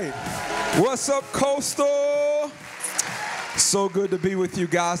What's up, Coastal? So good to be with you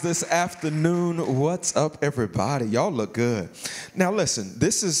guys this afternoon. What's up, everybody? Y'all look good. Now listen,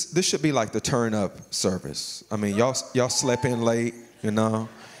 this should be like the turn up service. I mean, y'all slept in late, you know.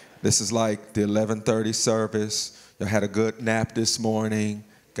 This is like the 11:30 service. Y'all had a good nap this morning.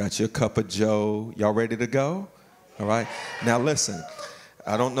 Got your cup of joe. Y'all ready to go? All right. Now listen,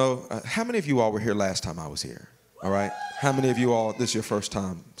 I don't know, how many of you all were here last time I was here? All right. How many of you all, this is your first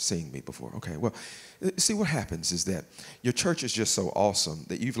time seeing me before? Okay, well, see what happens is that your church is just so awesome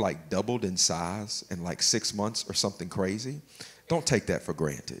that you've like doubled in size in like 6 months or something crazy. Don't take that for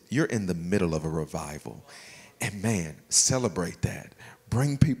granted. You're in the middle of a revival. And man, celebrate that.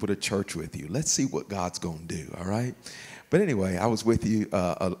 Bring people to church with you. Let's see what God's going to do, all right? But anyway, I was with you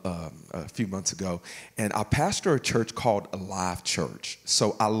a few months ago, and I pastor a church called Alive Church.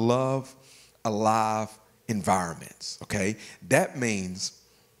 So I love alive environments, okay? That means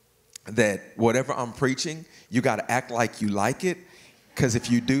that whatever I'm preaching, you got to act like you like it, because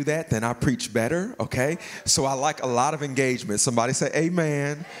if you do that, then I preach better, okay? So I like a lot of engagement. Somebody say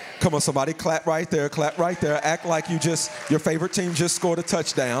amen. Come on, somebody clap right there, act like your favorite team just scored a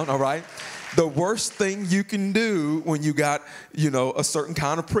touchdown, all right? The worst thing you can do when you got, a certain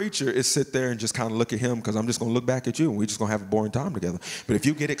kind of preacher is sit there and just kind of look at him, because I'm just going to look back at you and we're just going to have a boring time together. But if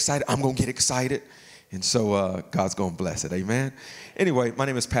you get excited, I'm going to get excited. And so God's going to bless it. Amen. Anyway, my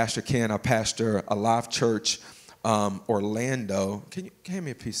name is Pastor Ken. I pastor Alive Church Orlando. Can you hand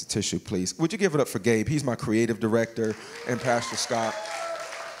me a piece of tissue, please? Would you give it up for Gabe? He's my creative director, and Pastor Scott.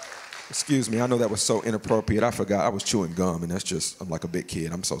 Excuse me, I know that was so inappropriate. I forgot I was chewing gum, and I'm like a big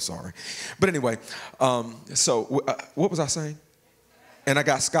kid. I'm so sorry. But anyway, what was I saying? And I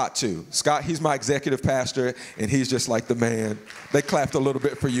got Scott too. Scott, he's my executive pastor, and he's just like the man. They clapped a little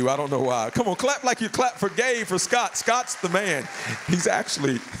bit for you. I don't know why. Come on, clap like you clap for Gabe, for Scott. Scott's the man. He's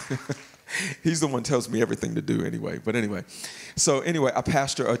actually, he's the one who tells me everything to do anyway. But anyway, I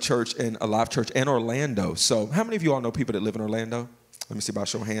pastor a church in Alive Church in Orlando. So how many of you all know people that live in Orlando? Let me see by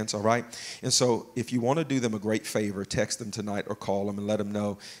show of hands, all right? And so if you want to do them a great favor, text them tonight or call them and let them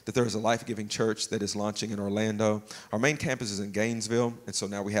know that there is a life-giving church that is launching in Orlando. Our main campus is in Gainesville, and so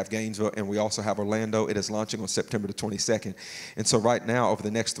now we have Gainesville, and we also have Orlando. It is launching on September the 22nd. And so right now, over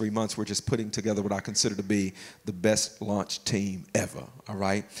the next 3 months, we're just putting together what I consider to be the best launch team ever, all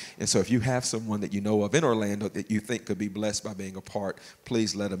right? And so if you have someone that you know of in Orlando that you think could be blessed by being a part,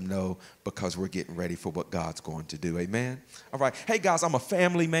 please let them know, because we're getting ready for what God's going to do, amen? All right, hey guys, I'm a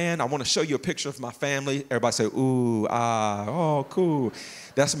family man. I want to show you a picture of my family. Everybody say, ooh, ah, oh, cool.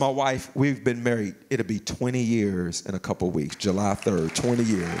 That's my wife. We've been married. It'll be 20 years in a couple weeks, July 3rd, 20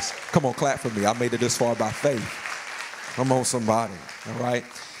 years. Come on, clap for me. I made it this far by faith. Come on, somebody, all right?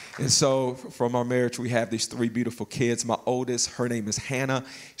 And so from our marriage, we have these 3 beautiful kids. My oldest, her name is Hannah.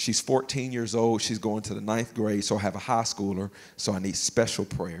 She's 14 years old. She's going to the 9th grade, so I have a high schooler, so I need special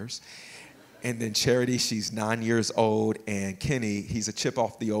prayers. And then Charity, she's 9 years old, and Kenny, he's a chip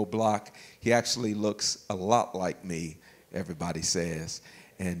off the old block. He actually looks a lot like me, everybody says.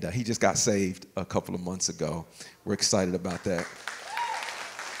 And he just got saved a couple of months ago. We're excited about that.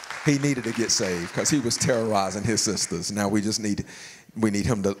 He needed to get saved because he was terrorizing his sisters. Now we need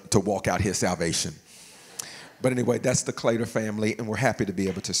him to walk out his salvation. But anyway, that's the Clater family, and we're happy to be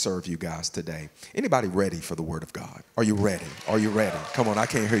able to serve you guys today. Anybody ready for the Word of God? Are you ready? Are you ready? Come on, I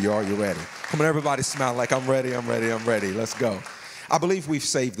can't hear you. Are you ready? Come on, everybody smile like I'm ready, I'm ready, I'm ready. Let's go. I believe we've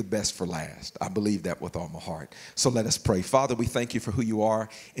saved the best for last. I believe that with all my heart. So let us pray. Father, we thank you for who you are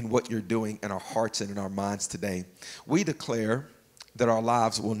and what you're doing in our hearts and in our minds today. We declare that our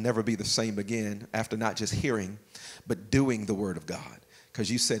lives will never be the same again after not just hearing, but doing the Word of God,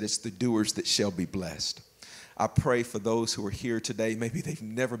 because you said it's the doers that shall be blessed. I pray for those who are here today. Maybe they've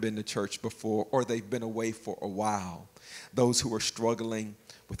never been to church before, or they've been away for a while. Those who are struggling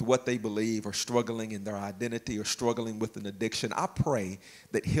with what they believe, or struggling in their identity, or struggling with an addiction. I pray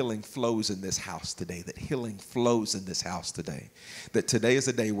that healing flows in this house today, that healing flows in this house today. That today is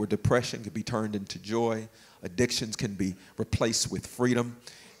a day where depression can be turned into joy, addictions can be replaced with freedom,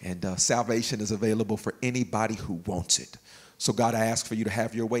 and salvation is available for anybody who wants it. So God, I ask for you to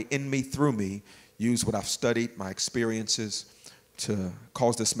have your way in me, through me. Use what I've studied, my experiences, to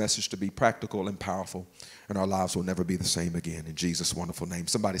cause this message to be practical and powerful, and our lives will never be the same again. In Jesus' wonderful name.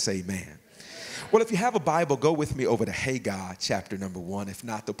 Somebody say amen. Well, if you have a Bible, go with me over to Haggai chapter number 1. If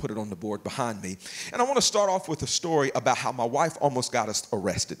not, they'll put it on the board behind me. And I want to start off with a story about how my wife almost got us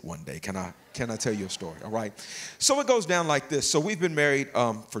arrested one day. Can I tell you a story? All right. So it goes down like this. So we've been married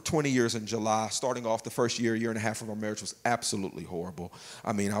for 20 years in July. Starting off the first year and a half of our marriage was absolutely horrible.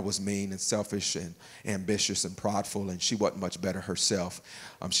 I mean, I was mean and selfish and ambitious and prideful, and she wasn't much better herself.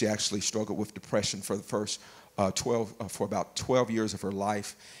 She actually struggled with depression for the first for about 12 years of her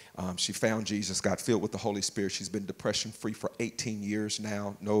life. She found Jesus, got filled with the Holy Spirit. She's been depression-free for 18 years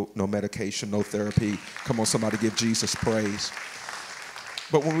now. No medication, no therapy. Come on, somebody give Jesus praise.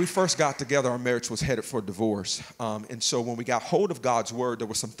 But when we first got together, our marriage was headed for divorce. And so when we got hold of God's word, there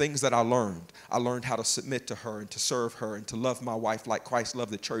were some things that I learned. I learned how to submit to her and to serve her and to love my wife like Christ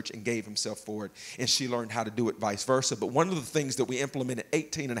loved the church and gave himself for it. And she learned how to do it vice versa. But one of the things that we implemented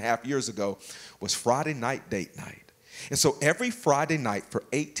 18 and a half years ago was Friday night date night. And so every Friday night for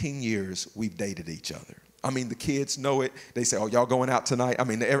 18 years, we've dated each other. I mean, the kids know it. They say, oh, y'all going out tonight? I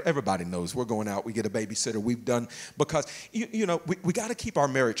mean, everybody knows we're going out. We get a babysitter. We've done, because, you know, we got to keep our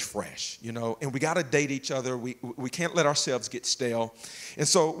marriage fresh, you know, and we got to date each other. We can't let ourselves get stale. And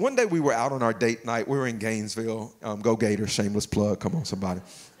so one day we were out on our date night. We were in Gainesville. Go Gators, shameless plug. Come on, somebody.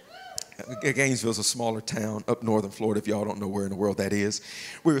 Gainesville's a smaller town up northern Florida, if y'all don't know where in the world that is.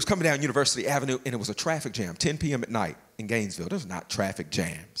 We was coming down University Avenue, and it was a traffic jam, 10 p.m. at night in Gainesville. There's not traffic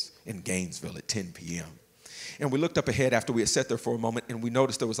jams in Gainesville at 10 p.m. And we looked up ahead after we had sat there for a moment, and we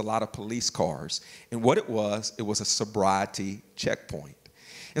noticed there was a lot of police cars. And what it was a sobriety checkpoint.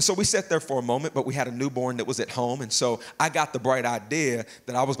 And so we sat there for a moment, but we had a newborn that was at home. And so I got the bright idea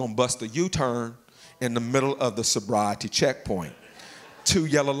that I was going to bust a U-turn in the middle of the sobriety checkpoint. 2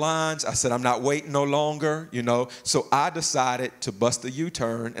 yellow lines. I said, I'm not waiting no longer, you know. So I decided to bust a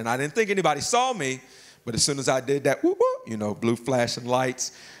U-turn, and I didn't think anybody saw me. But as soon as I did that, whoop, whoop, you know, blue flashing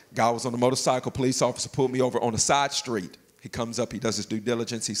lights. Guy was on a motorcycle, police officer pulled me over on a side street. He comes up, he does his due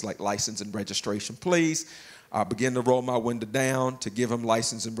diligence. He's like, license and registration, please. I begin to roll my window down to give him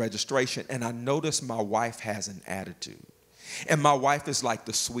license and registration. And I notice my wife has an attitude. And my wife is like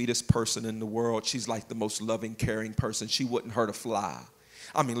the sweetest person in the world. She's like the most loving, caring person. She wouldn't hurt a fly.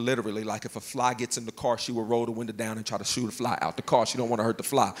 I mean, literally, like if a fly gets in the car, she will roll the window down and try to shoot a fly out the car. She don't want to hurt the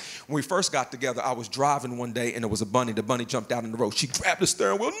fly. When we first got together, I was driving one day, and there was a bunny. The bunny jumped out in the road. She grabbed the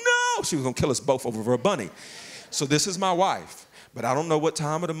steering wheel. No! She was going to kill us both over a bunny. So this is my wife. But I don't know what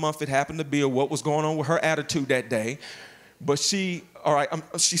time of the month it happened to be or what was going on with her attitude that day. But she's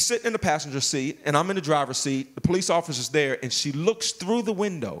sitting in the passenger seat, and I'm in the driver's seat. The police officer's there, and she looks through the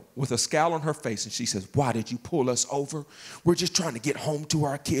window with a scowl on her face, and she says, why did you pull us over? We're just trying to get home to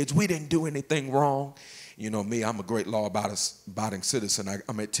our kids. We didn't do anything wrong. You know me, I'm a great law-abiding citizen.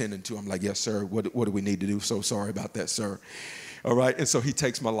 I'm at 10 and 2. I'm like, yes, sir, what do we need to do? So sorry about that, sir. All right, and so he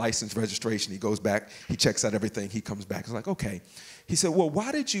takes my license, registration. He goes back. He checks out everything. He comes back. He's like, okay. He said, well,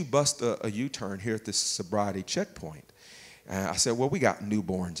 why did you bust a U-turn here at this sobriety checkpoint? I said, well, we got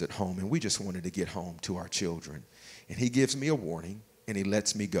newborns at home, and we just wanted to get home to our children. And he gives me a warning, and he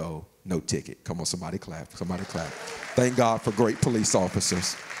lets me go. No ticket. Come on, somebody clap. Somebody clap. Thank God for great police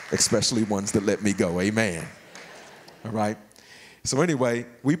officers, especially ones that let me go. Amen. All right? So anyway,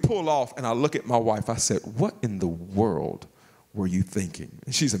 we pull off, and I look at my wife. I said, what in the world were you thinking?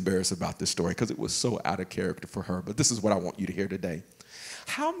 And she's embarrassed about this story because it was so out of character for her. But this is what I want you to hear today.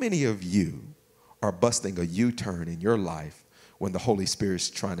 How many of you are busting a U-turn in your life when the Holy Spirit's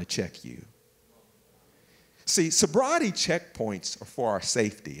trying to check you? See, sobriety checkpoints are for our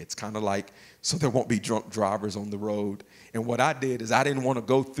safety. It's kind of like so there won't be drunk drivers on the road. And what I did is I didn't want to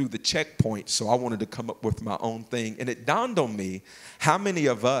go through the checkpoint, so I wanted to come up with my own thing. And it dawned on me how many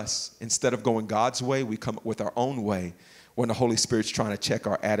of us, instead of going God's way, we come up with our own way when the Holy Spirit's trying to check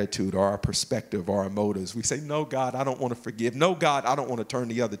our attitude or our perspective or our motives. We say, no, God, I don't want to forgive. No, God, I don't want to turn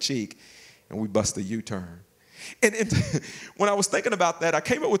the other cheek. And we bust a U-turn. And when I was thinking about that, I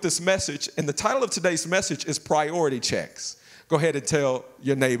came up with this message, and the title of today's message is Priority Checks. Go ahead and tell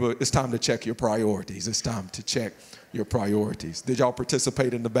your neighbor it's time to check your priorities. It's time to check your priorities. Did y'all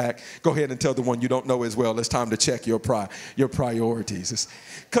participate in the back? Go ahead and tell the one you don't know as well, it's time to check your priorities.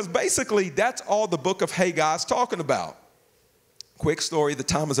 Because basically, that's all the book of Haggai is talking about. Quick story, the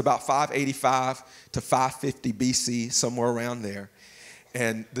time was about 585 to 550 BC, somewhere around there.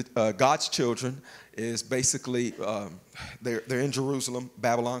 And God's children is basically, they're in Jerusalem.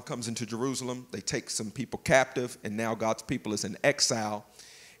 Babylon comes into Jerusalem. They take some people captive, and now God's people is in exile,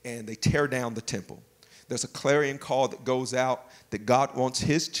 and they tear down the temple. There's a clarion call that goes out that God wants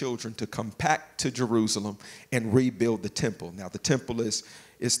his children to come back to Jerusalem and rebuild the temple. Now, the temple is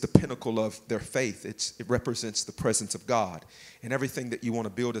the pinnacle of their faith. It represents the presence of God. And everything that you want to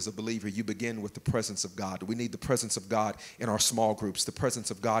build as a believer, you begin with the presence of God. We need the presence of God in our small groups, the presence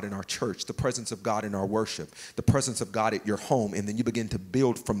of God in our church, the presence of God in our worship, the presence of God at your home, and then you begin to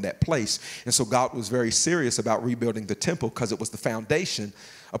build from that place. And so God was very serious about rebuilding the temple because it was the foundation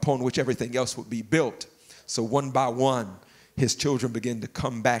upon which everything else would be built. So one by one, his children began to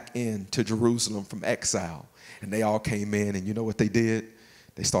come back in to Jerusalem from exile. And they all came in, and you know what they did?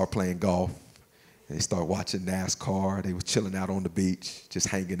 They started playing golf. They started watching NASCAR. They were chilling out on the beach, just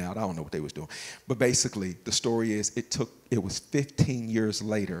hanging out. I don't know what they was doing. But basically, the story is it was 15 years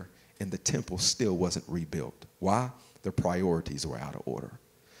later, and the temple still wasn't rebuilt. Why? Their priorities were out of order.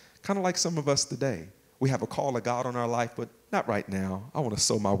 Kind of like some of us today. We have a call of God on our life, but not right now. I want to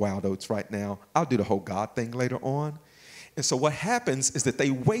sow my wild oats right now. I'll do the whole God thing later on. And so what happens is that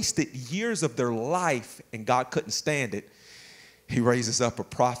they wasted years of their life, and God couldn't stand it. He raises up a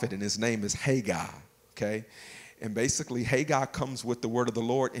prophet, and his name is Haggai, okay? And basically, Haggai comes with the word of the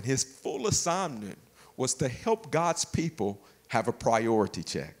Lord, and his full assignment was to help God's people have a priority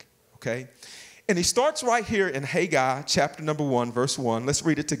check, okay? And he starts right here in Haggai, chapter number 1, verse 1. Let's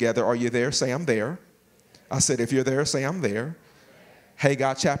read it together. Are you there? Say, I'm there. I said, if you're there, say, I'm there.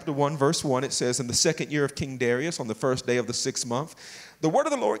 Haggai chapter 1, verse 1, it says, in the 2nd year of King Darius, on the 1st day of the 6th month, the word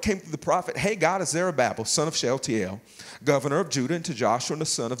of the Lord came through the prophet Haggai to Zerubbabel, son of Shealtiel, governor of Judah, and to Joshua, the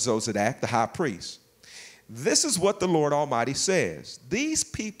son of Zozadak, the high priest. This is what the Lord Almighty says. These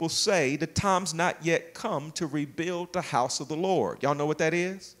people say the time's not yet come to rebuild the house of the Lord. Y'all know what that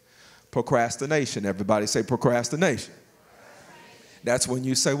is? Procrastination. Everybody say procrastination. That's when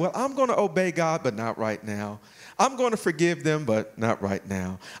you say, well, I'm going to obey God, but not right now. I'm going to forgive them, but not right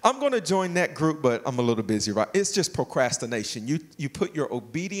now. I'm going to join that group, but I'm a little busy, right? It's just procrastination. You put your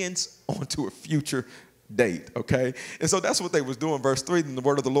obedience onto a future date, okay? And so that's what they was doing. Verse 3, then the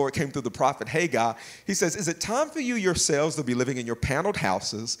word of the Lord came through the prophet Haggai. He says, is it time for you yourselves to be living in your paneled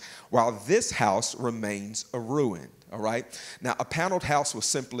houses while this house remains a ruin? All right. Now, a paneled house was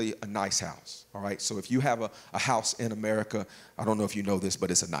simply a nice house. All right. So if you have a house in America, I don't know if you know this,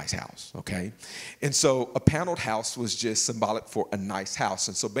 but it's a nice house. Okay. And so a paneled house was just symbolic for a nice house.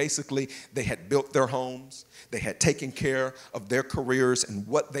 And so basically they had built their homes. They had taken care of their careers and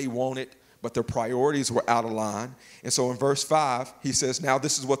what they wanted, but their priorities were out of line. And so in verse 5, he says, now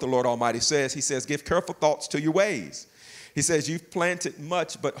this is what the Lord Almighty says. He says, give careful thoughts to your ways. He says, you've planted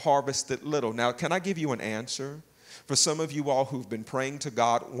much, but harvested little. Now, can I give you an answer? For some of you all who've been praying to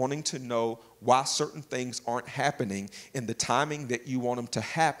God, wanting to know why certain things aren't happening in the timing that you want them to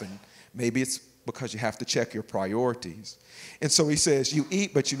happen, maybe it's because you have to check your priorities. And so he says, you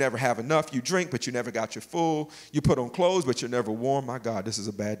eat, but you never have enough. You drink, but you never got your full. You put on clothes, but you're never warm. My God, this is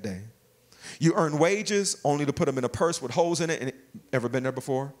a bad day. You earn wages only to put them in a purse with holes in it. And ever been there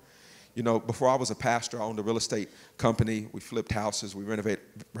before? You know, before I was a pastor, I owned a real estate company. We flipped houses. We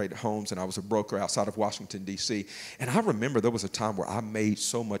renovated homes, and I was a broker outside of Washington, D.C. And I remember there was a time where I made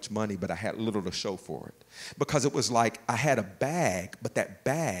so much money, but I had little to show for it. Because it was like I had a bag, but that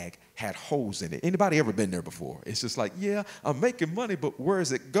bag had holes in it. Anybody ever been there before? It's just like, yeah, I'm making money, but where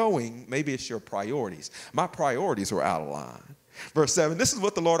is it going? Maybe it's your priorities. My priorities were out of line. Verse 7, this is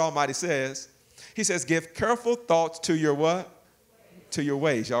what the Lord Almighty says. He says, give careful thoughts to your what? To your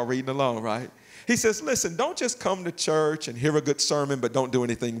ways. Y'all reading along, right? He says, listen, don't just come to church and hear a good sermon, but don't do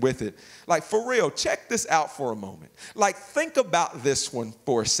anything with it. Like, for real, check this out for a moment. Like, think about this one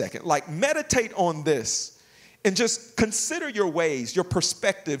for a second. Like, meditate on this and just consider your ways, your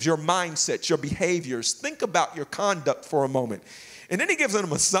perspectives, your mindsets, your behaviors. Think about your conduct for a moment. And then he gives them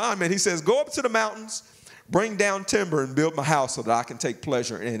an assignment. He says, go up to the mountains, bring down timber, and build my house so that I can take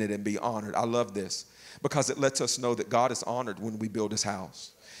pleasure in it and be honored. I love this, because it lets us know that God is honored when we build his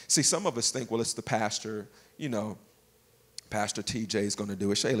house. See, some of us think, well, it's the pastor, you know, Pastor TJ is going to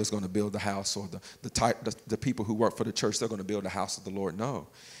do it. Shayla's going to build the house, or the people who work for the church, they're going to build the house of the Lord. No.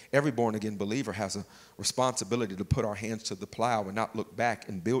 Every born-again believer has a responsibility to put our hands to the plow and not look back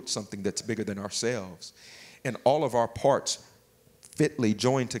and build something that's bigger than ourselves. And all of our parts fitly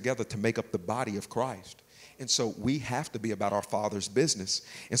join together to make up the body of Christ. And so we have to be about our Father's business.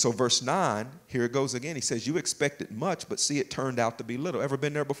 And so verse 9, here it goes again. He says, you expected much, but see, it turned out to be little. Ever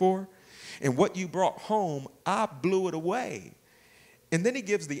been there before? And what you brought home, I blew it away. And then he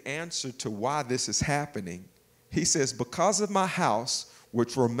gives the answer to why this is happening. He says, because of my house,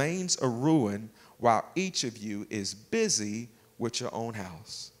 which remains a ruin, while each of you is busy with your own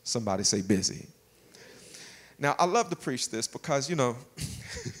house. Somebody say busy. Now, I love to preach this because, you know,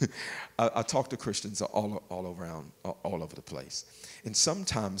 I talk to Christians all over the place. And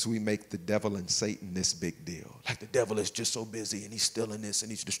sometimes we make the devil and Satan this big deal. Like, the devil is just so busy and he's stealing this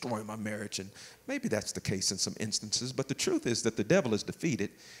and he's destroying my marriage. And maybe that's the case in some instances. But the truth is that the devil is defeated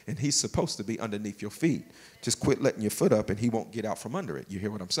and he's supposed to be underneath your feet. Just quit letting your foot up and he won't get out from under it. You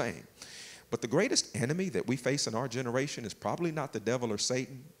hear what I'm saying? But the greatest enemy that we face in our generation is probably not the devil or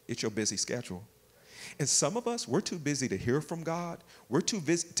Satan. It's your busy schedule. And some of us, we're too busy to hear from God. We're too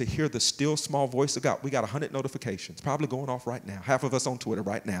busy to hear the still small voice of God. We got 100 notifications probably going off right now. Half of us on Twitter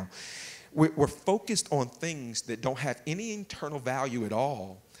right now. We're focused on things that don't have any internal value at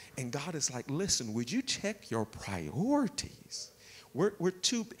all. And God is like, listen, would you check your priorities? We're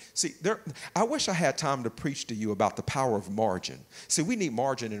too, see, I wish I had time to preach to you about the power of margin. See, we need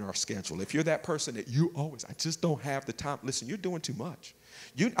margin in our schedule. If you're that person that I just don't have the time, listen, you're doing too much.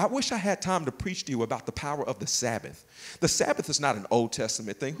 I wish I had time to preach to you about the power of the Sabbath. The Sabbath is not an Old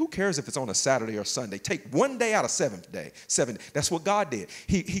Testament thing. Who cares if it's on a Saturday or Sunday? Take one day out of 7th day. 7. That's what God did.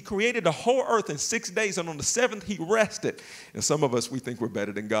 He created the whole earth in 6 days, and on the 7th, he rested. And some of us, we think we're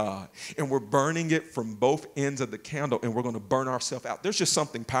better than God. And we're burning it from both ends of the candle, and we're going to burn ourselves out. There's just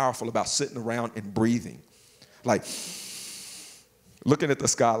something powerful about sitting around and breathing. Like looking at the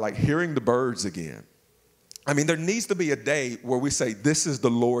sky, like hearing the birds again. I mean, there needs to be a day where we say, this is the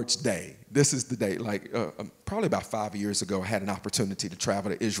Lord's day. This is the day. Like probably about 5 years ago, I had an opportunity to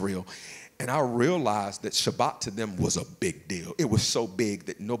travel to Israel. And I realized that Shabbat to them was a big deal. It was so big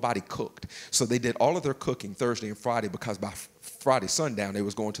that nobody cooked. So they did all of their cooking Thursday and Friday because by Friday sundown, they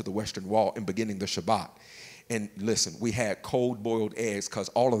was going to the Western Wall and beginning the Shabbat. And listen, we had cold boiled eggs because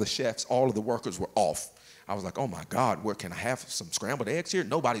all of the chefs, all of the workers were off. I was like, oh my God, where can I have some scrambled eggs here?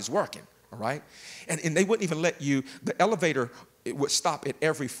 Nobody's working. All right? And they wouldn't even let you, the elevator, it would stop at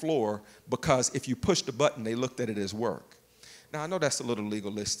every floor because if you pushed the button, they looked at it as work. Now, I know that's a little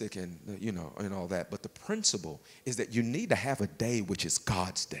legalistic and, and all that, but the principle is that you need to have a day which is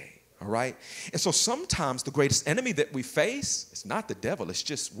God's day. All right? And so sometimes the greatest enemy that we face is not the devil. It's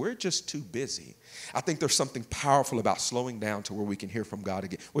just, we're just too busy. I think there's something powerful about slowing down to where we can hear from God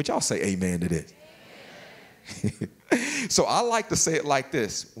again. Would y'all say amen to this? So I like to say it like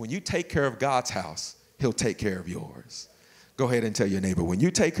this. When you take care of God's house, he'll take care of yours. Go ahead and tell your neighbor, when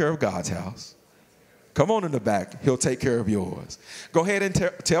you take care of God's house, come on in the back, he'll take care of yours. Go ahead and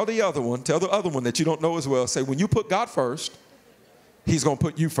tell the other one that you don't know as well. Say, when you put God first, he's going to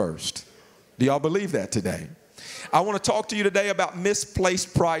put you first. Do y'all believe that today? I want to talk to you today about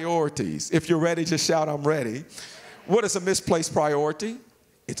misplaced priorities. If you're ready, just shout, I'm ready. What is a misplaced priority?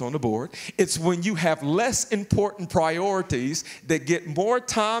 It's on the board. It's when you have less important priorities that get more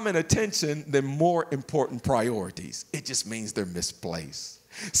time and attention than more important priorities. It just means they're misplaced.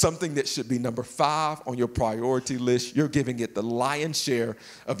 Something that should be number 5 on your priority list, you're giving it the lion's share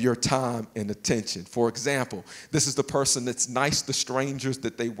of your time and attention. For example, this is the person that's nice to strangers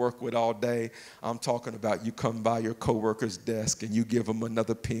that they work with all day. I'm talking about you come by your coworker's desk and you give them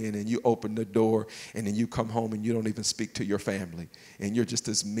another pen and you open the door and then you come home and you don't even speak to your family and you're just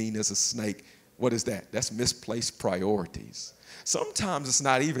as mean as a snake. What is that? That's misplaced priorities. Sometimes it's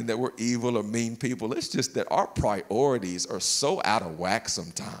not even that we're evil or mean people. It's just that our priorities are so out of whack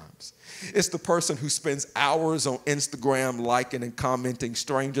sometimes. It's the person who spends hours on Instagram liking and commenting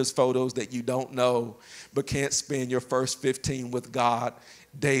strangers' photos that you don't know, but can't spend your first 15 with God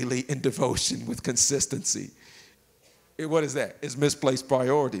daily in devotion with consistency. What is that? It's misplaced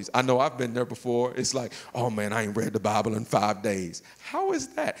priorities. I know I've been there before. It's like, oh man, I ain't read the Bible in 5 days. How is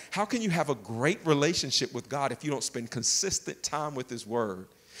that? How can you have a great relationship with God if you don't spend consistent time with his word?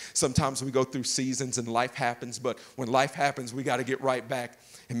 Sometimes we go through seasons and life happens, but when life happens, we got to get right back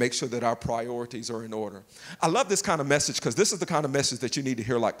and make sure that our priorities are in order. I love this kind of message because this is the kind of message that you need to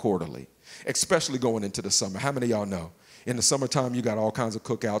hear like quarterly, especially going into the summer. How many of y'all know? In the summertime, you got all kinds of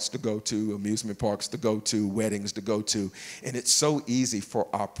cookouts to go to, amusement parks to go to, weddings to go to. And it's so easy for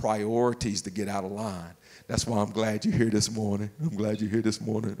our priorities to get out of line. That's why I'm glad you're here this morning. I'm glad you're here this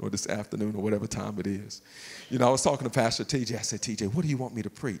morning or this afternoon or whatever time it is. You know, I was talking to Pastor TJ. I said, TJ, what do you want me to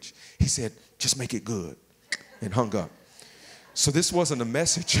preach? He said, just make it good, and hung up. So this wasn't a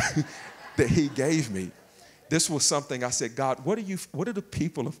message that he gave me. This was something I said, God, what do the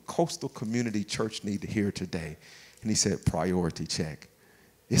people of Coastal Community Church need to hear today? And he said, priority check.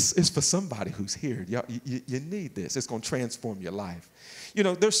 It's for somebody who's here. You need this. It's going to transform your life. You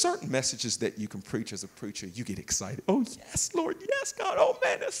know, there's certain messages that you can preach as a preacher. You get excited. Oh, yes, Lord. Yes, God. Oh,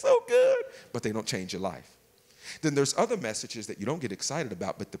 man, that's so good. But they don't change your life. Then there's other messages that you don't get excited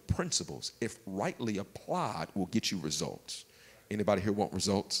about, but the principles, if rightly applied, will get you results. Anybody here want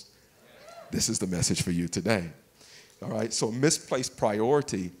results? This is the message for you today. All right. So misplaced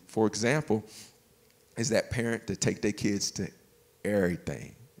priority, for example, is that parent to take their kids to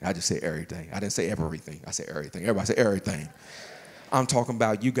everything. I just say everything. I didn't say everything. I said everything. Everybody say everything. I'm talking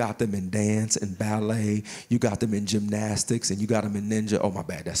about you got them in dance and ballet, you got them in gymnastics, and you got them in ninja. Oh, my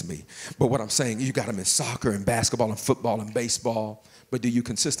bad, that's me. But what I'm saying, you got them in soccer and basketball and football and baseball, but do you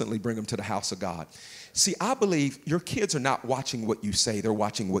consistently bring them to the house of God? See, I believe your kids are not watching what you say, they're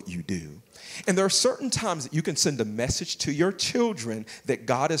watching what you do. And there are certain times that you can send a message to your children that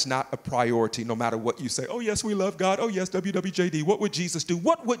God is not a priority no matter what you say. Oh, yes, we love God. Oh, yes, WWJD. What would Jesus do?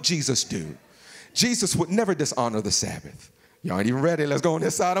 What would Jesus do? Jesus would never dishonor the Sabbath. Y'all ain't even ready. Let's go on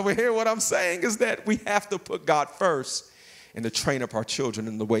this side over here. What I'm saying is that we have to put God first and to train up our children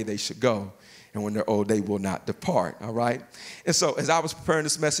in the way they should go. And when they're old, they will not depart, all right? And so as I was preparing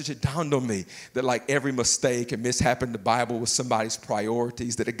this message, it dawned on me that like every mistake and mishap in the Bible was somebody's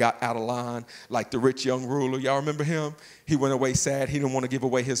priorities, that it got out of line. Like the rich young ruler, y'all remember him? He went away sad. He didn't want to give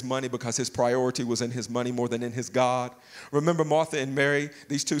away his money because his priority was in his money more than in his God. Remember Martha and Mary,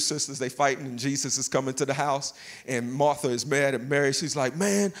 these two sisters, they fighting and Jesus is coming to the house. And Martha is mad at Mary. She's like,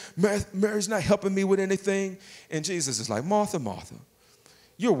 man, Mary's not helping me with anything. And Jesus is like, Martha, Martha,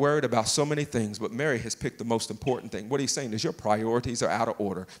 you're worried about so many things, but Mary has picked the most important thing. What he's saying is your priorities are out of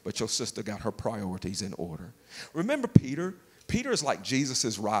order, but your sister got her priorities in order. Remember Peter? Peter is like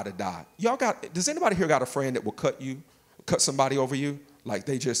Jesus' ride or die. Does anybody here got a friend that will cut somebody over you? Like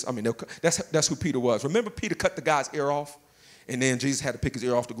that's who Peter was. Remember Peter cut the guy's ear off, and then Jesus had to pick his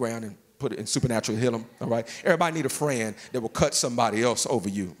ear off the ground and put it in supernatural heal him, all right? Everybody need a friend that will cut somebody else over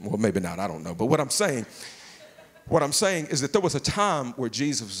you. Well, maybe not, I don't know. But what I'm saying is that there was a time where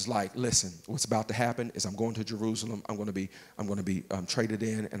Jesus was like, listen, what's about to happen is I'm going to Jerusalem. I'm going to be traded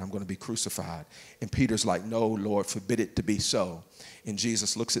in, and I'm going to be crucified. And Peter's like, no, Lord, forbid it to be so. And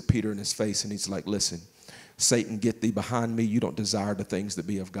Jesus looks at Peter in his face, and he's like, listen, Satan, get thee behind me. You don't desire the things that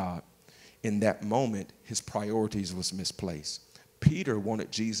be of God. In that moment, his priorities was misplaced. Peter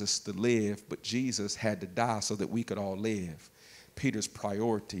wanted Jesus to live, but Jesus had to die so that we could all live. Peter's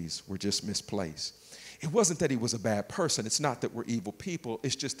priorities were just misplaced. It wasn't that he was a bad person. It's not that we're evil people.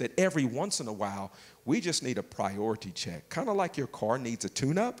 It's just that every once in a while, we just need a priority check. Kind of like your car needs a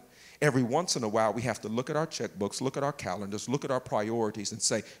tune-up. Every once in a while, we have to look at our checkbooks, look at our calendars, look at our priorities and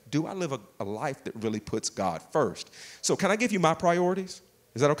say, do I live a life that really puts God first? So can I give you my priorities?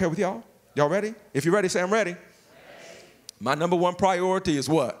 Is that okay with y'all? Y'all ready? If you're ready, say I'm ready. My number one priority is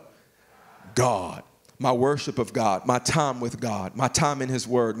what? God. My worship of God, my time with God, my time in his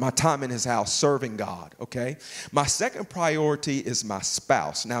word, my time in his house serving God, okay? My second priority is my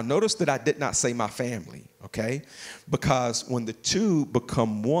spouse. Now, notice that I did not say my family, okay? Because when the two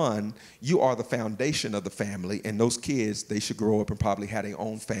become one, you are the foundation of the family, and those kids, they should grow up and probably have their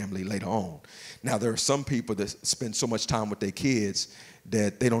own family later on. Now, there are some people that spend so much time with their kids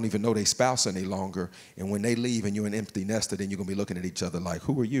that they don't even know their spouse any longer. And when they leave and you're an empty nester, then you're going to be looking at each other like,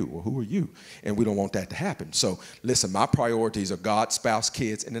 who are you? Or who are you? And we don't want that to happen. So listen, my priorities are God, spouse,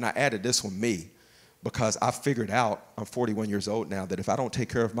 kids. And then I added this one, me, because I figured out, I'm 41 years old now, that if I don't take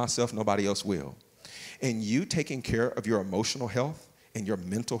care of myself, nobody else will. And you taking care of your emotional health and your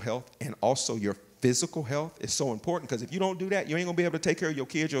mental health and also your physical health is so important, because if you don't do that, you ain't going to be able to take care of your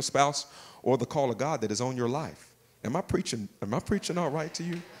kids, your spouse, or the call of God that is on your life. Am I preaching all right to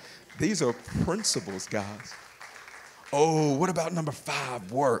you? These are principles, guys. Oh, what about number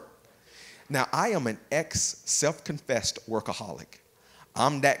 5, work? Now, I am an self-confessed workaholic.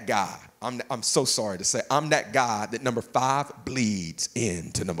 I'm that guy. I'm so sorry to say, I'm that guy that number 5 bleeds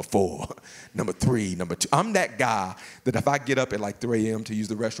into number 4, number 3, number 2. I'm that guy that if I get up at like 3 a.m. to use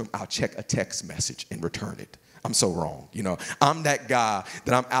the restroom, I'll check a text message and return it. I'm so wrong, you know. I'm that guy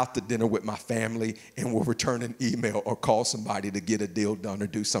that I'm out to dinner with my family and will return an email or call somebody to get a deal done or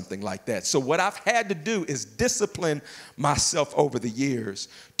do something like that. So what I've had to do is discipline myself over the years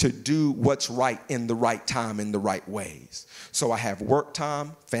to do what's right in the right time, in the right ways. So I have work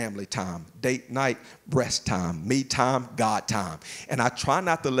time, family time, date night, rest time, me time, God time. And I try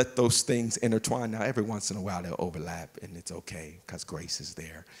not to let those things intertwine. Now, every once in a while, they'll overlap, and it's okay because grace is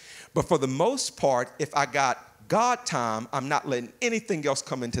there. But for the most part, if I got God time, I'm not letting anything else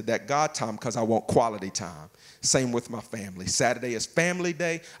come into that God time because I want quality time. Same with my family. Saturday is family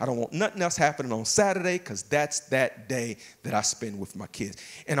day. I don't want nothing else happening on Saturday because that's that day that I spend with my kids.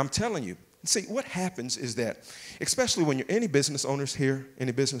 And I'm telling you, see, what happens is that, especially when you're any business owners here,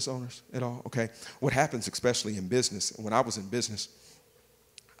 any business owners at all, okay? What happens, especially in business, when I was in business,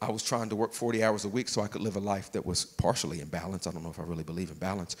 I was trying to work 40 hours a week so I could live a life that was partially in balance. I don't know if I really believe in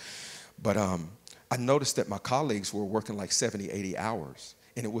balance. But I noticed that my colleagues were working like 70, 80 hours.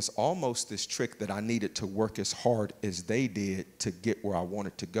 And it was almost this trick that I needed to work as hard as they did to get where I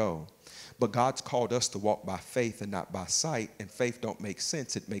wanted to go. But God's called us to walk by faith and not by sight. And faith don't make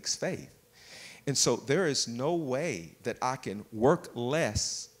sense, it makes faith. And so there is no way that I can work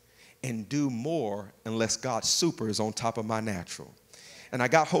less and do more unless God's super is on top of my natural. And I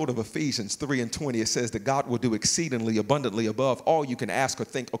got hold of Ephesians 3:20. It says that God will do exceedingly abundantly above all you can ask or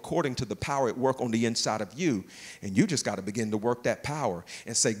think according to the power at work on the inside of you. And you just got to begin to work that power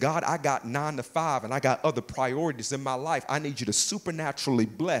and say, God, I got 9 to 5 and I got other priorities in my life. I need you to supernaturally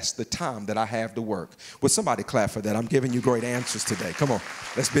bless the time that I have to work. Will somebody clap for that? I'm giving you great answers today. Come on.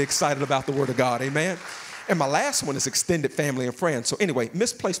 Let's be excited about the word of God. Amen. And my last one is extended family and friends. So anyway,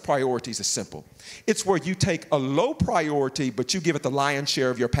 misplaced priorities is simple. It's where you take a low priority, but you give it the lion's share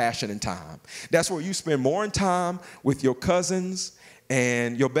of your passion and time. That's where you spend more time with your cousins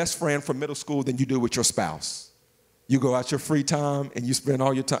and your best friend from middle school than you do with your spouse. You go out your free time and you spend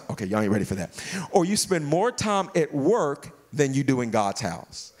all your time. Okay, y'all ain't ready for that. Or you spend more time at work than you do in God's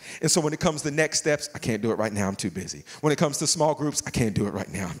house. And so when it comes to next steps, I can't do it right now, I'm too busy. When it comes to small groups, I can't do it right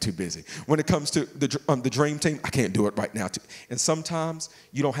now, I'm too busy. When it comes to the dream team, I can't do it right now. And sometimes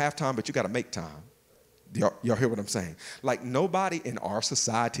you don't have time, but you got to make time. Y'all hear what I'm saying? Like nobody in our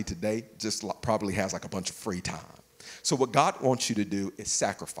society today just probably has like a bunch of free time. So what God wants you to do is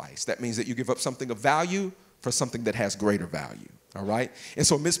sacrifice. That means that you give up something of value for something that has greater value. All right? And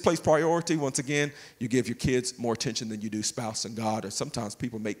so misplaced priority, once again, you give your kids more attention than you do spouse and God, or sometimes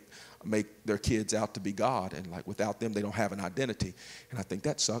people make their kids out to be God, and like without them, they don't have an identity. And I think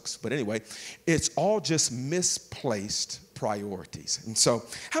that sucks. But anyway, it's all just misplaced priorities. And so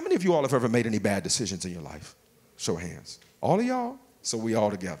how many of you all have ever made any bad decisions in your life? Show of hands. All of y'all? So we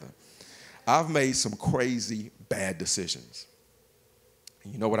all together. I've made some crazy bad decisions.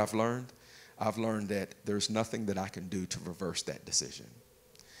 And you know what I've learned? I've learned that there's nothing that I can do to reverse that decision.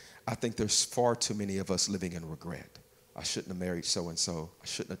 I think there's far too many of us living in regret. I shouldn't have married so-and-so. I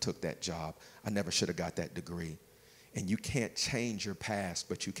shouldn't have took that job. I never should have got that degree. And you can't change your past,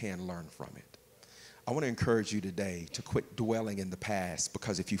 but you can learn from it. I want to encourage you today to quit dwelling in the past,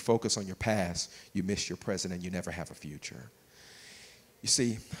 because if you focus on your past, you miss your present and you never have a future. You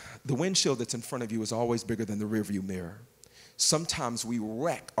see, the windshield that's in front of you is always bigger than the rearview mirror. Sometimes we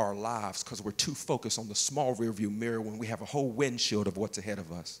wreck our lives because we're too focused on the small rearview mirror when we have a whole windshield of what's ahead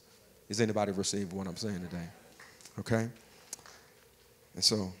of us. Is anybody receiving what I'm saying today? Okay? And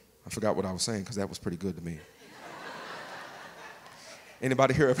so I forgot what I was saying because that was pretty good to me.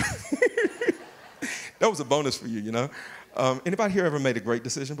 Anybody here ever? That was a bonus for you, you know? Anybody here ever made a great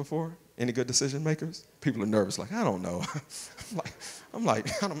decision before? Any good decision makers? People are nervous, like, I don't know.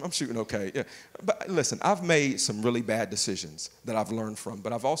 I'm shooting okay. Yeah. But listen, I've made some really bad decisions that I've learned from,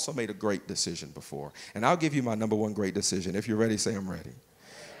 but I've also made a great decision before. And I'll give you my number one great decision. If you're ready, say I'm ready.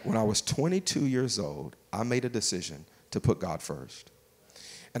 When I was 22 years old, I made a decision to put God first.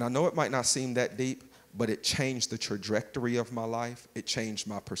 And I know it might not seem that deep, but it changed the trajectory of my life. It changed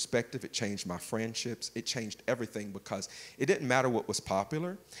my perspective. It changed my friendships. It changed everything, because it didn't matter what was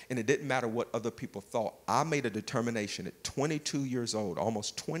popular, and it didn't matter what other people thought. I made a determination at 22 years old,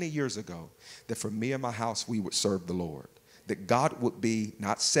 almost 20 years ago, that for me and my house, we would serve the Lord. That God would be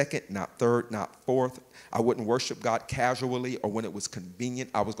not second, not third, not fourth. I wouldn't worship God casually or when it was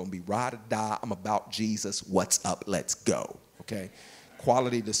convenient. I was going to be ride or die. I'm about Jesus. What's up? Let's go. Okay?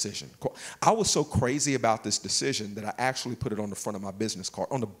 Quality decision. I was so crazy about this decision that I actually put it on the front of my business card.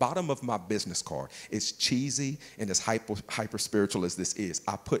 On the bottom of my business card, it's cheesy and as hyper spiritual as this is,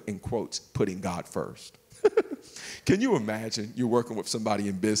 I put in quotes, putting God first. Can you imagine you're working with somebody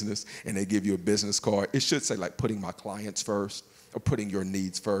in business and they give you a business card? It should say like putting my clients first or putting your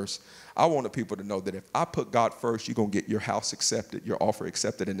needs first. I wanted people to know that if I put God first, you're going to get your house accepted, your offer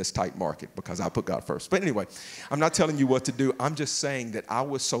accepted in this tight market, because I put God first. But anyway, I'm not telling you what to do. I'm just saying that I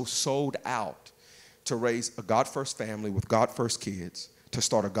was so sold out to raise a God first family with God first kids, to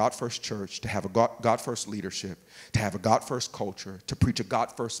start a God first church, to have a God first leadership, to have a God first culture, to preach a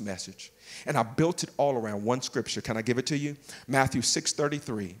God first message. And I built it all around one scripture. Can I give it to you? Matthew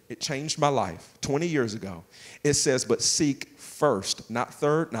 6:33. It changed my life 20 years ago. It says, but seek first, not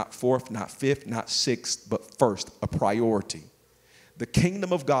third, not fourth, not fifth, not sixth, but first, a priority. The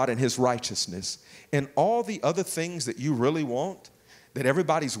kingdom of God and his righteousness, and all the other things that you really want, that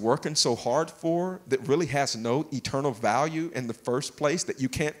everybody's working so hard for, that really has no eternal value in the first place, that you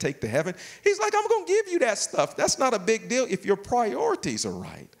can't take to heaven. He's like, I'm going to give you that stuff. That's not a big deal if your priorities are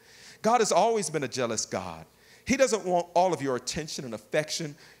right. God has always been a jealous God. He doesn't want all of your attention and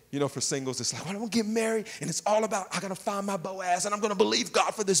affection. You know, for singles, it's like, well, I'm going to get married, and it's all about, I got to find my Boaz, and I'm going to believe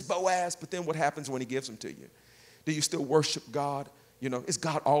God for this Boaz. But then what happens when he gives them to you? Do you still worship God? You know, is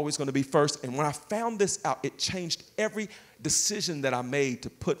God always going to be first? And when I found this out, it changed every decision that I made to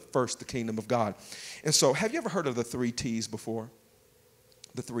put first the kingdom of God. And so have you ever heard of the 3 T's before?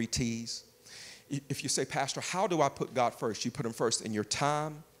 The 3 T's? If you say, Pastor, how do I put God first? You put him first in your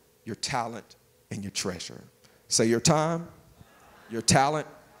time, your talent, and your treasure. Say your time, your talent,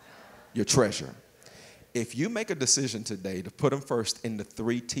 your treasure. If you make a decision today to put him first in the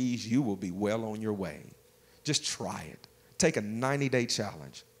 3 T's, you will be well on your way. Just try it. Take a 90-day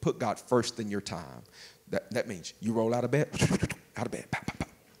challenge. Put God first in your time. That means you roll out of bed,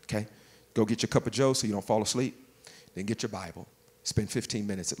 okay? Go get your cup of joe so you don't fall asleep. Then get your Bible. Spend 15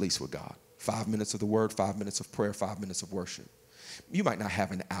 minutes at least with God. 5 minutes of the word, 5 minutes of prayer, 5 minutes of worship. You might not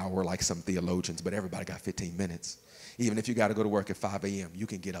have an hour like some theologians, but everybody got 15 minutes. Even if you got to go to work at 5 a.m., you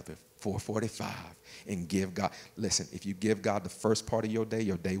can get up at 4:45 and give God. Listen, if you give God the first part of your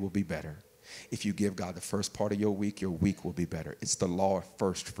day will be better. If you give God the first part of your week will be better. It's the law of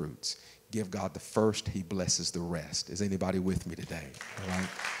first fruits. Give God the first, he blesses the rest. Is anybody with me today? All right?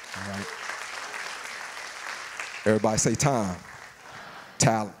 All right. Everybody say time.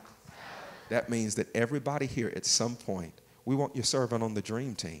 Talent. That means that everybody here at some point, we want you serving on the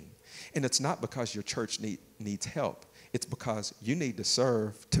dream team. And it's not because your church needs help. It's because you need to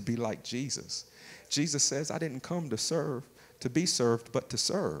serve to be like Jesus. Jesus says, I didn't come to serve, to be served, but to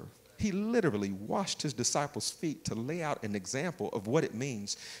serve. He literally washed his disciples' feet to lay out an example of what it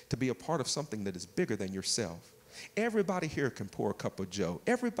means to be a part of something that is bigger than yourself. Everybody here can pour a cup of joe.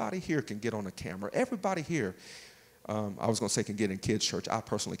 Everybody here can get on a camera. Everybody here, I was going to say can get in kids' church. I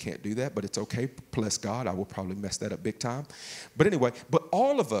personally can't do that, but it's okay. Bless God. I will probably mess that up big time. But anyway, but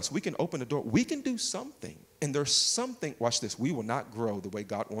all of us, we can open the door. We can do something. And there's something, watch this, we will not grow the way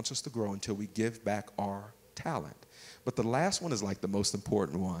God wants us to grow until we give back our talent. But the last one is like the most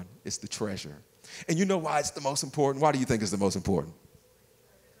important one. It's the treasure. And you know why it's the most important? Why do you think it's the most important?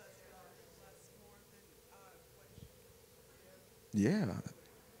 Yeah.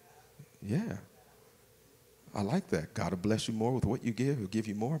 Yeah. I like that. God will bless you more with what you give. He'll give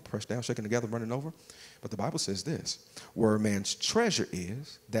you more, pressed down, shaken together, running over. But the Bible says this, where a man's treasure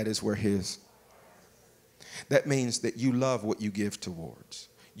is, that is where his. That means that you love what you give towards.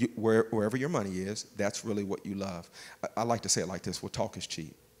 Wherever your money is, that's really what you love. I like to say it like this, well, talk is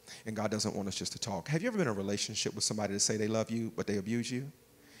cheap. And God doesn't want us just to talk. Have you ever been in a relationship with somebody that say they love you, but they abuse you?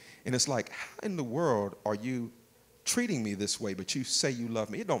 And it's like, how in the world are you treating me this way, but you say you love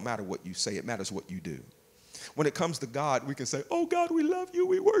me? It don't matter what you say. It matters what you do. When it comes to God, we can say, oh, God, we love you.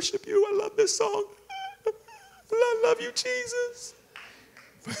 We worship you. I love this song. I love you, Jesus.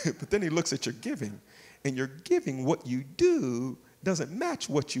 But then he looks at your giving, and your giving, what you do, doesn't match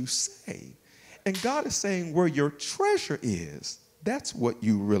what you say. And God is saying where your treasure is, that's what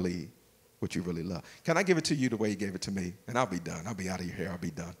you really love. Can I give it to you the way he gave it to me? And I'll be done. I'll be out of your hair. I'll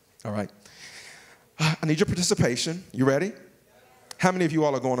be done. All right. I need your participation. You ready? How many of you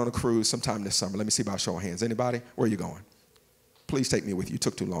all are going on a cruise sometime this summer? Let me see by a show of hands. Anybody? Where are you going? Please take me with you. You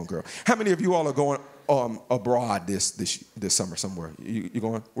took too long, girl. How many of you all are going abroad this summer somewhere? You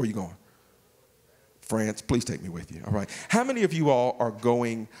going? Where are you going? France, please take me with you. All right. How many of you all are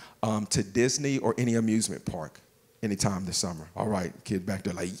going to Disney or any amusement park anytime this summer? All right. Kid back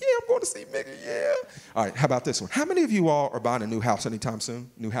there like, yeah, I'm going to see Mickey. Yeah. All right. How about this one? How many of you all are buying a new house anytime soon?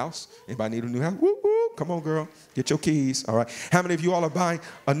 New house? Anybody need a new house? Woo, woo. Come on, girl. Get your keys. All right. How many of you all are buying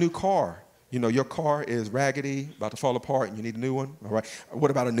a new car? You know, your car is raggedy, about to fall apart, and you need a new one. All right.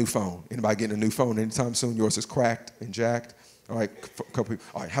 What about a new phone? Anybody getting a new phone anytime soon? Yours is cracked and jacked. All right, all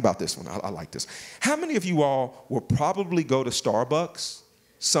right, how about this one? I like this. How many of you all will probably go to Starbucks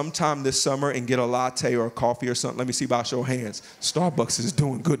sometime this summer and get a latte or a coffee or something? Let me see by a show of hands. Starbucks is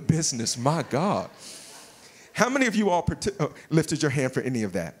doing good business, my God. How many of you all lifted your hand for any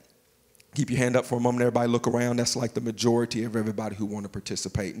of that? Keep your hand up for a moment. Everybody look around. That's like the majority of everybody who want to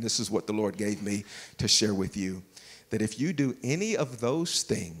participate. And this is what the Lord gave me to share with you. That if you do any of those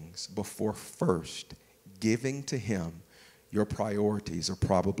things before first giving to him, your priorities are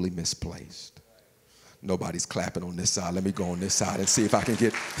probably misplaced. Nobody's clapping on this side. Let me go on this side and see if I can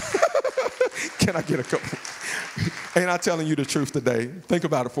get, can I get a couple? Ain't I telling you the truth today? Think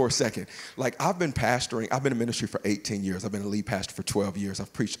about it for a second. Like I've been pastoring, I've been in ministry for 18 years. I've been a lead pastor for 12 years.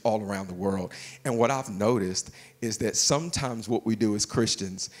 I've preached all around the world. And what I've noticed is that sometimes what we do as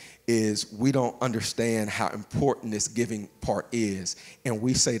Christians is we don't understand how important this giving part is. And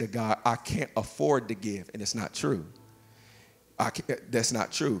we say to God, I can't afford to give. And it's not true. That's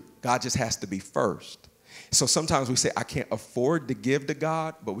not true. God just has to be first. So sometimes we say, I can't afford to give to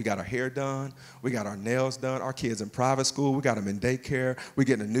God, but we got our hair done. We got our nails done. Our kids in private school. We got them in daycare. We're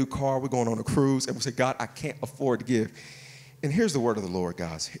getting a new car. We're going on a cruise. And we say, God, I can't afford to give. And here's the word of the Lord,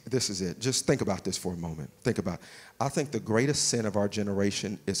 guys. This is it. Just think about this for a moment. Think about it. I think the greatest sin of our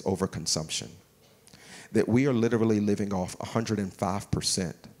generation is overconsumption. That we are literally living off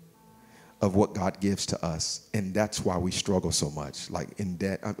 105% of what God gives to us. And that's why we struggle so much, like in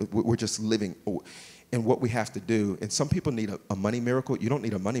debt. We're just living. And what we have to do, and some people need a money miracle. You don't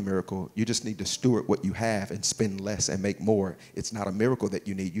need a money miracle. You just need to steward what you have and spend less and make more. It's not a miracle that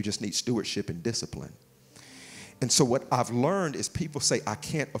you need. You just need stewardship and discipline. And so what I've learned is people say, I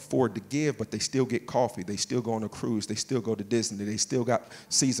can't afford to give, but they still get coffee. They still go on a cruise. They still go to Disney. They still got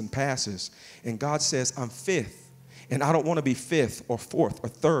season passes. And God says, I'm fifth. And I don't want to be fifth or fourth or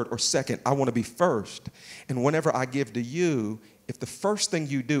third or second. I want to be first. And whenever I give to you, if the first thing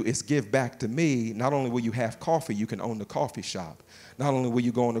you do is give back to me, not only will you have coffee, you can own the coffee shop. Not only will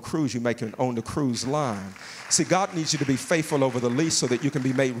you go on the cruise, you can own the cruise line. See, God needs you to be faithful over the least so that you can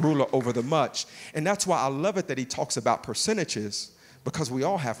be made ruler over the much. And that's why I love it that he talks about percentages, because we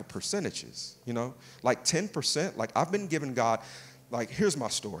all have percentages, you know, like 10%. Like I've been giving God, like here's my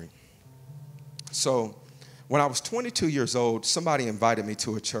story. So when I was 22 years old, somebody invited me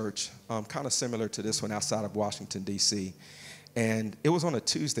to a church kind of similar to this one outside of Washington, D.C., and it was on a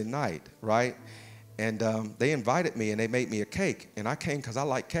Tuesday night, right? And they invited me, and they made me a cake. And I came because I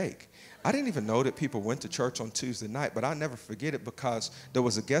like cake. I didn't even know that people went to church on Tuesday night, but I never forget it because there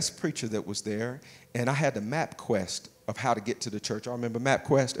was a guest preacher that was there, and I had the MapQuest of how to get to the church. I remember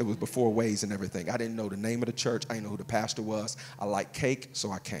MapQuest. It was before Waze and everything. I didn't know the name of the church. I didn't know who the pastor was. I like cake, so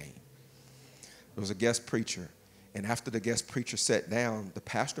I came. There was a guest preacher. And after the guest preacher sat down, the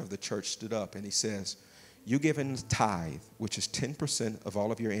pastor of the church stood up, and he says, you give in tithe, which is 10% of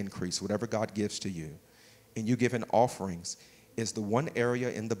all of your increase, whatever God gives to you, and you give in offerings, is the one area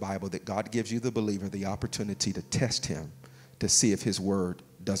in the Bible that God gives you, the believer, the opportunity to test him to see if his word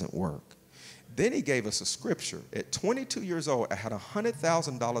doesn't work. Then he gave us a scripture. At 22 years old, I had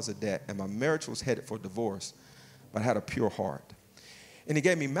 $100,000 of debt, and my marriage was headed for divorce, but I had a pure heart. And he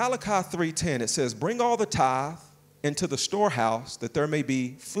gave me Malachi 3:10. It says, bring all the tithe into the storehouse, that there may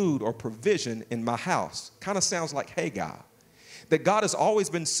be food or provision in my house. Kind of sounds like Haggai. That God has always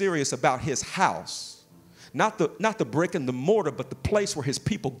been serious about his house. Not the brick and the mortar, but the place where his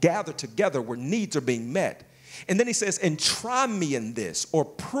people gather together, where needs are being met. And then he says, and try me in this, or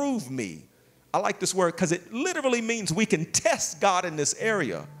prove me. I like this word because it literally means we can test God in this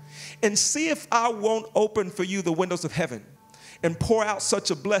area and see if I won't open for you the windows of heaven and pour out such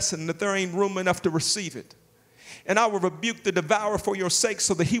a blessing that there ain't room enough to receive it. And I will rebuke the devourer for your sake,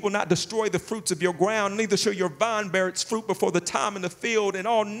 so that he will not destroy the fruits of your ground, neither shall your vine bear its fruit before the time in the field, and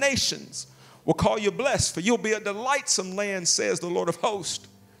all nations will call you blessed, for you'll be a delightsome land, says the Lord of hosts.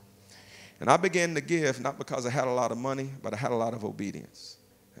 And I began to give, not because I had a lot of money, but I had a lot of obedience.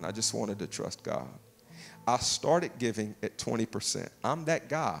 And I just wanted to trust God. I started giving at 20%. I'm that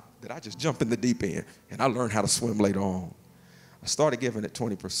guy that I just jump in the deep end, and I learned how to swim later on. I started giving at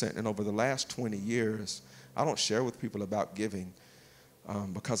 20%, and over the last 20 years, I don't share with people about giving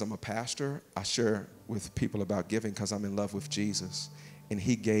because I'm a pastor. I share with people about giving because I'm in love with Jesus. And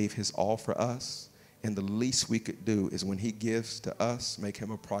he gave his all for us. And the least we could do is when he gives to us, make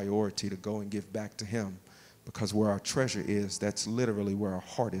him a priority to go and give back to him. Because where our treasure is, that's literally where our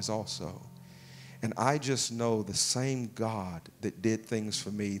heart is also. And I just know the same God that did things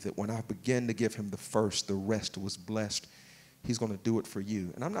for me, that when I began to give him the first, the rest was blessed. He's going to do it for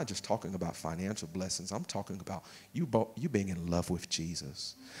you. And I'm not just talking about financial blessings. I'm talking about you being in love with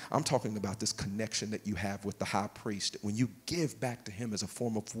Jesus. I'm talking about this connection that you have with the high priest. When you give back to him as a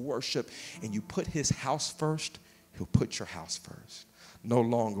form of worship and you put his house first, he'll put your house first. No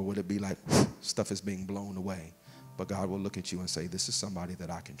longer would it be like stuff is being blown away. But God will look at you and say, this is somebody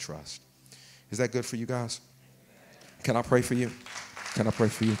that I can trust. Is that good for you guys? Can I pray for you? Can I pray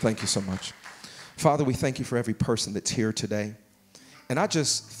for you? Thank you so much. Father, we thank you for every person that's here today. And I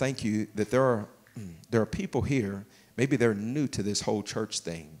just thank you that there are people here, maybe they're new to this whole church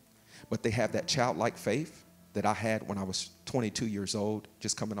thing, but they have that childlike faith that I had when I was 22 years old,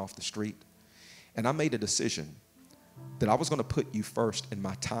 just coming off the street. And I made a decision that I was going to put you first in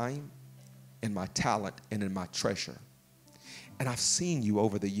my time, in my talent, and in my treasure. And I've seen you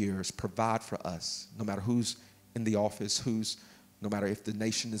over the years provide for us, no matter who's in the office, no matter if the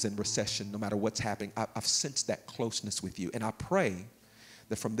nation is in recession, no matter what's happening, I've sensed that closeness with you. And I pray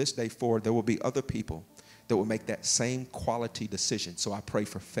that from this day forward, there will be other people that will make that same quality decision. So I pray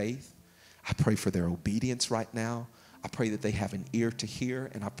for faith. I pray for their obedience right now. I pray that they have an ear to hear.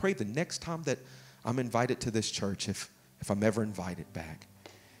 And I pray the next time that I'm invited to this church, if I'm ever invited back,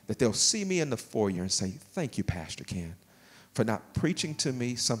 that they'll see me in the foyer and say, thank you, Pastor Ken, for not preaching to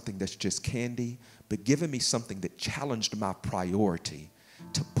me something that's just candy, but giving me something that challenged my priority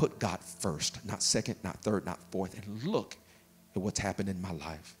to put God first, not second, not third, not fourth, and look at what's happened in my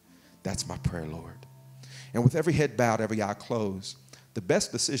life. That's my prayer, Lord. And with every head bowed, every eye closed, The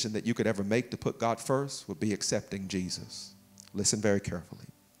best decision that you could ever make to put God first would be accepting Jesus. Listen very carefully.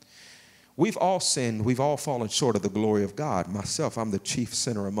 We've all sinned. We've all fallen short of the glory of God. Myself, I'm the chief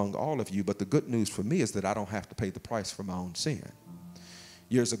sinner among all of you, but the good news for me is that I don't have to pay the price for my own sin.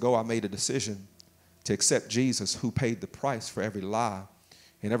 Years ago, I made a decision to accept Jesus, who paid the price for every lie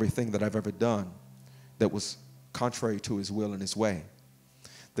and everything that I've ever done that was contrary to his will and his way.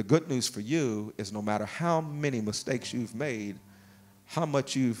 The good news for you is no matter how many mistakes you've made, how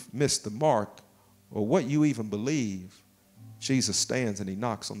much you've missed the mark, or what you even believe, Jesus stands and he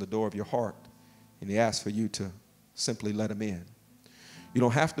knocks on the door of your heart and he asks for you to simply let him in. You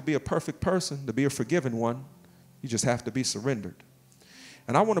don't have to be a perfect person to be a forgiven one. You just have to be surrendered.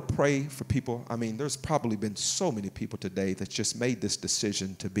 And I want to pray for people. I mean, there's probably been so many people today that just made this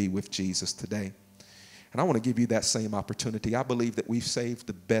decision to be with Jesus today. And I want to give you that same opportunity. I believe that we've saved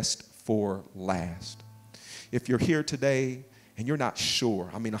the best for last. If you're here today and you're not sure,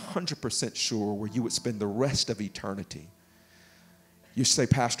 I mean 100% sure where you would spend the rest of eternity, you say,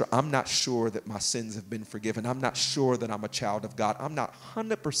 Pastor, I'm not sure that my sins have been forgiven. I'm not sure that I'm a child of God. I'm not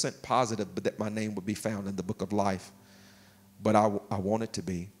 100% positive but that my name would be found in the book of life. But I want it to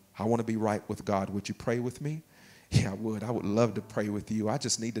be. I want to be right with God. Would you pray with me? Yeah, I would. I would love to pray with you. I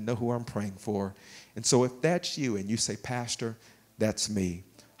just need to know who I'm praying for. And so if that's you and you say, Pastor, that's me.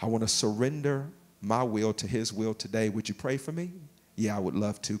 I want to surrender my will to his will today. Would you pray for me? Yeah, I would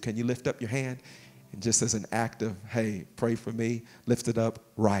love to. Can you lift up your hand? And just as an act of, hey, pray for me, lift it up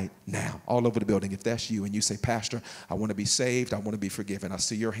right now, all over the building. If that's you and you say, Pastor, I want to be saved, I want to be forgiven. I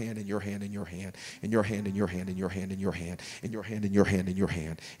see your hand and your hand and your hand and your hand and your hand and your hand and your hand and your hand and your hand and your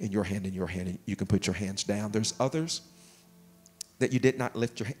hand and your hand and your hand. And you can put your hands down. There's others that you did not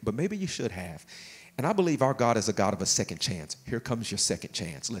lift your hand, but maybe you should have. And I believe our God is a God of a second chance. Here comes your second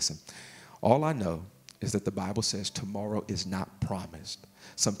chance. Listen, all I know is that the Bible says tomorrow is not promised.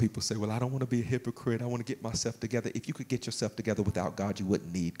 Some people say, well, I don't want to be a hypocrite. I want to get myself together. If you could get yourself together without God, you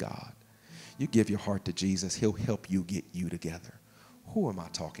wouldn't need God. You give your heart to Jesus. He'll help you get you together. Who am I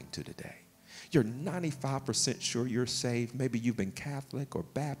talking to today? You're 95% sure you're saved. Maybe you've been Catholic or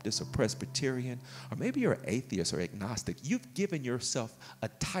Baptist or Presbyterian, or maybe you're an atheist or agnostic. You've given yourself a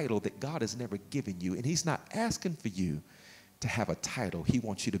title that God has never given you, and he's not asking for you to have a title. He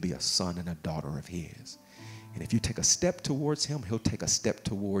wants you to be a son and a daughter of his. And if you take a step towards him, he'll take a step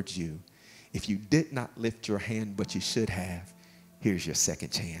towards you. If you did not lift your hand, but you should have, here's your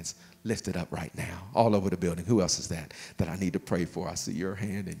second chance. Lift it up right now, all over the building. Who else is that I need to pray for? I see your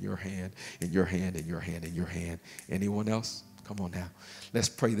hand and your hand and your hand and your hand and your hand. Anyone else? Come on now. Let's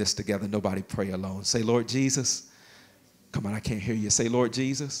pray this together. Nobody pray alone. Say, Lord Jesus. Come on, I can't hear you. Say, Lord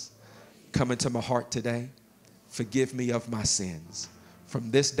Jesus, come into my heart today. Forgive me of my sins.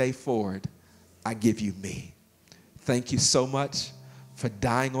 From this day forward, I give you me. Thank you so much for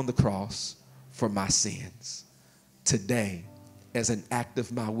dying on the cross for my sins. Today, as an act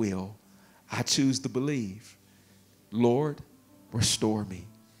of my will, I choose to believe. Lord, restore me,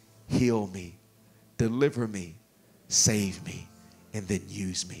 heal me, deliver me, save me, and then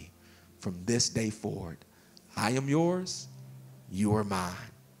use me. From this day forward, I am yours, you are mine.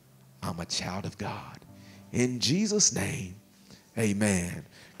 I'm a child of God. In Jesus' name, amen.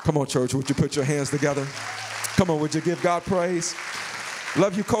 Come on, church, would you put your hands together? Come on, would you give God praise?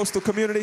 Love you, Coastal community.